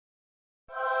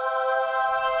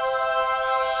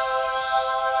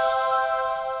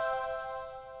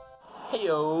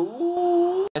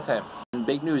Heyo! That time.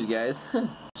 Big news, guys.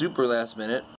 Super last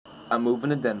minute. I'm moving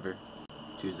to Denver.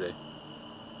 Tuesday.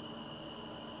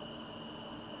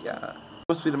 Yeah.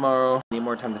 Supposed to be tomorrow. Need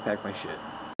more time to pack my shit.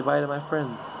 Say bye to my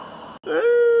friends.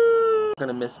 I'm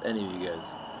gonna miss any of you guys.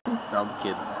 No, I'm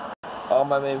kidding. All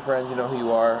my main friends, you know who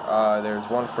you are. There's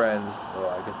one friend, well,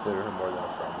 I consider her more than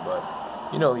a friend, but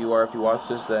you know who you are. If you watch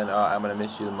this, then I'm gonna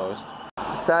miss you the most.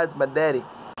 Besides my daddy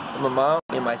and my mom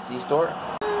in my C-store,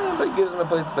 but gives them a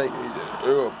place to stay.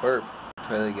 Ew, burp.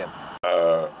 Try that again.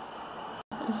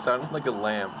 It sounded like a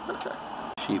lamb.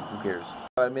 Sheep, who cares?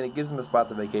 I mean, it gives them a spot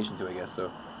to vacation to, I guess,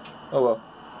 so. Oh well.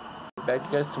 Back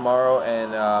to you guys tomorrow,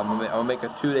 and I'm gonna make a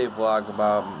 2-day vlog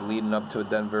about leading up to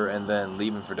Denver and then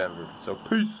leaving for Denver. So,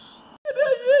 peace!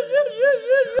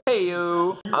 Hey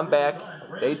you! I'm back.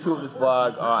 Day 2 of this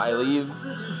vlog. I leave.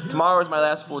 Tomorrow is my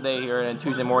last full day here, and then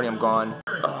Tuesday morning I'm gone.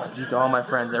 Due to all my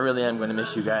friends, I really am gonna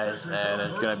miss you guys, and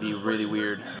it's gonna be really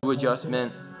weird. New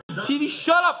adjustment. TV,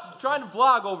 shut up! I'm trying to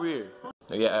vlog over here.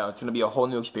 So yeah, it's gonna be a whole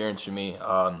new experience for me.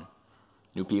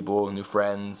 New people, new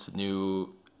friends,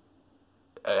 new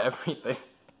everything.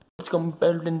 It's gonna be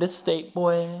better than this state,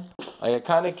 boy. Like, it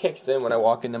kind of kicks in when I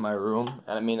walk into my room,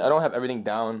 and I mean, I don't have everything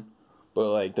down, but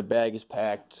like the bag is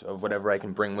packed of whatever I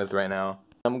can bring with right now.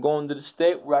 I'm going to the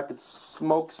state where I could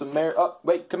smoke some oh,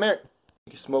 wait, come here.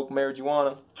 You can smoke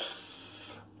marijuana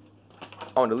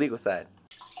on the legal side.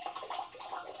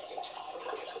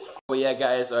 Well, yeah,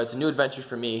 guys, it's a new adventure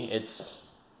for me.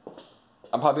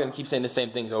 I'm probably gonna keep saying the same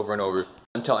things over and over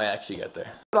until I actually get there.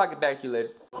 I'll get back to you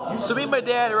later. So me and my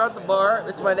dad are at the bar.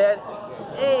 This is my dad.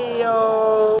 Hey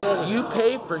yo, you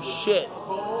pay for shit.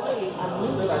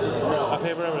 I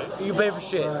pay for everything. You pay for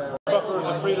shit. Fucker is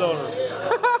a freeloader.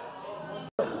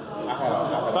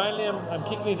 Finally, I'm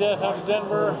kicking his ass out of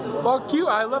Denver. Fuck you!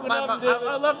 I left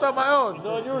on my own. It's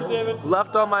all yours, David.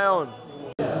 Left on my own.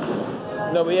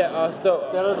 No, but yeah. So.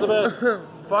 Tell us the best.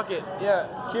 Fuck it. Yeah.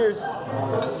 Cheers.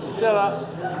 Stella.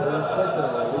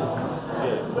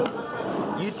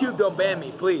 YouTube, don't ban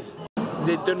me, please.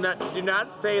 Do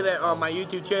not say that on my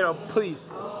YouTube channel, please.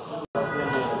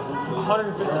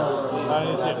 150. I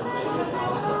didn't see it.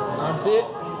 Want to see it?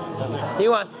 He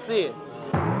wants to see it.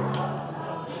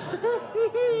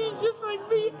 He's just like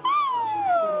me.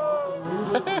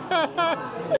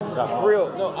 For real.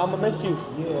 No, I'm gonna miss you. I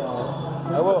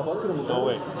will. No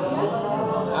way.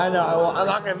 I know, I will. I'm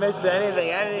not gonna miss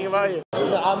anything about you.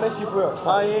 No, I'll miss you for real.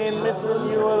 I ain't missing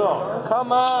you at all.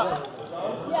 Come on.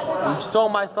 You stole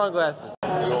my sunglasses.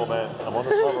 Yo, man, I'm on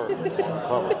the cover.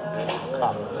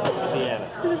 Cop. Indiana.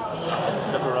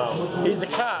 Step around. He's a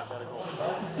cop.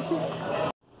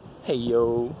 Hey,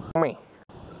 yo. Me.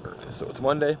 So it's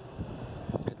Monday.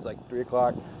 It's like 3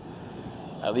 o'clock.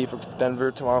 I leave for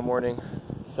Denver tomorrow morning,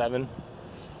 7.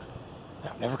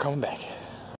 I'm never coming back.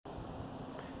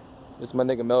 This is my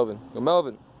nigga Melvin. Go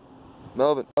Melvin.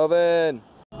 Melvin. Melvin.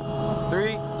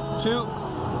 3, 2.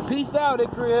 Peace out,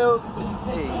 Hickory Hills.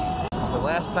 Hey, this is the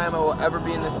last time I will ever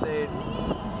be in this state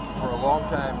for a long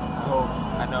time. I hope.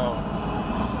 I know.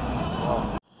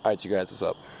 Well. Alright, you guys, what's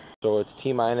up? So it's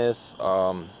T-minus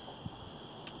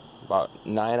about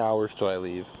 9 hours till I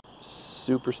leave.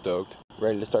 Super stoked.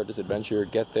 Ready to start this adventure.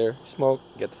 Get there, smoke,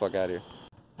 get the fuck out of here.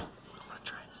 I'm gonna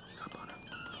try and sneak up on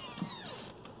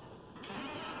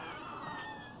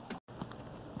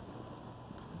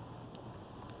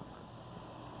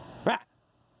him.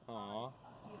 Aww.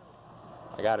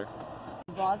 I got her.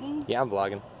 You vlogging? Yeah, I'm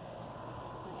vlogging. An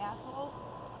asshole?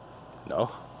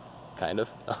 No. Kind of.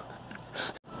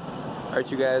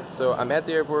 Alright, you guys, so I'm at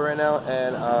the airport right now,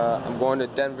 and I'm going to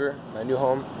Denver, my new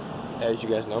home, as you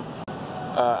guys know.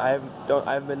 I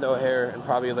haven't been to O'Hare in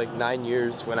probably like 9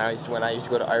 years when I used to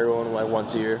go to Ireland like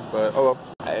once a year, but oh well.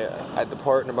 I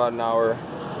depart in about an hour.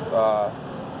 I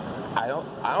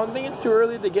don't think it's too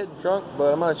early to get drunk,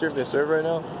 but I'm not sure if they serve right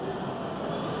now.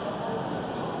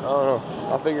 I don't know.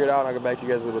 I'll figure it out and I'll get back to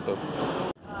you guys a little bit though.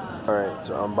 Alright,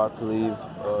 so I'm about to leave.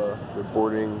 They're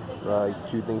boarding like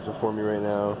 2 things before me right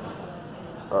now.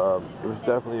 It was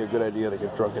definitely a good idea to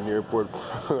get drunk in the airport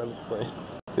before on this plane.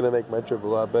 It's gonna make my trip a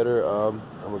lot better. I'm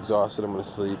exhausted, I'm gonna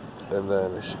sleep, and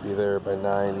then I should be there by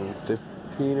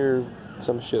 9:15 or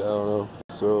some shit, I don't know.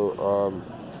 So,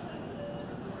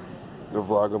 the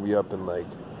vlog will be up in like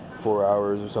 4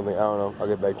 hours or something, I don't know. I'll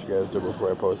get back to you guys though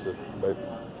before I post it. Bye.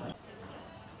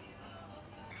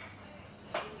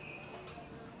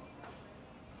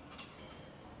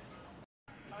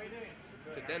 How are you doing?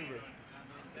 To Denver.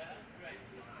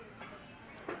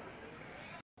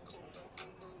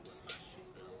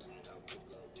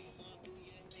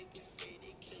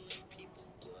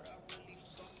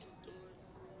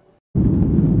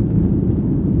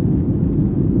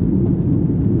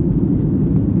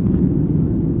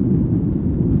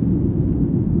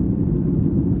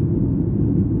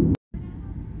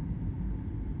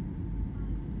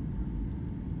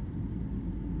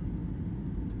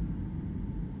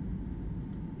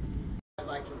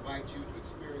 invite you to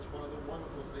experience one of the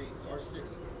wonderful things our city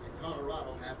and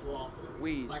Colorado have to offer.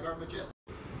 Weed. Like our majestic.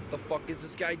 The fuck is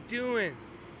this guy doing?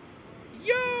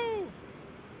 Yo!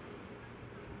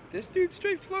 This dude's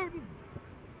straight floating.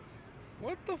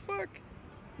 What the fuck?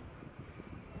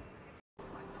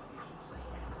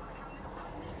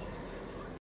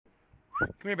 Come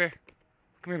here, bear.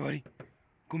 Come here, buddy.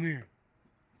 Come here.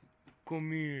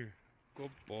 Come here.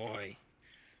 Good boy.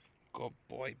 Good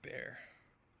boy, bear.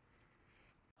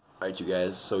 Alright, you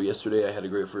guys. So yesterday I had a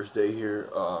great first day here.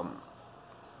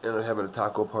 Ended up having a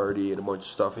taco party and a bunch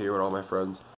of stuff here with all my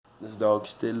friends. This dog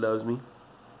still loves me.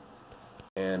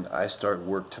 And I start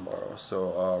work tomorrow.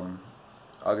 So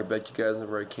I'll get back to you guys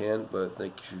whenever I can. But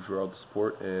thank you for all the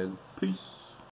support and peace.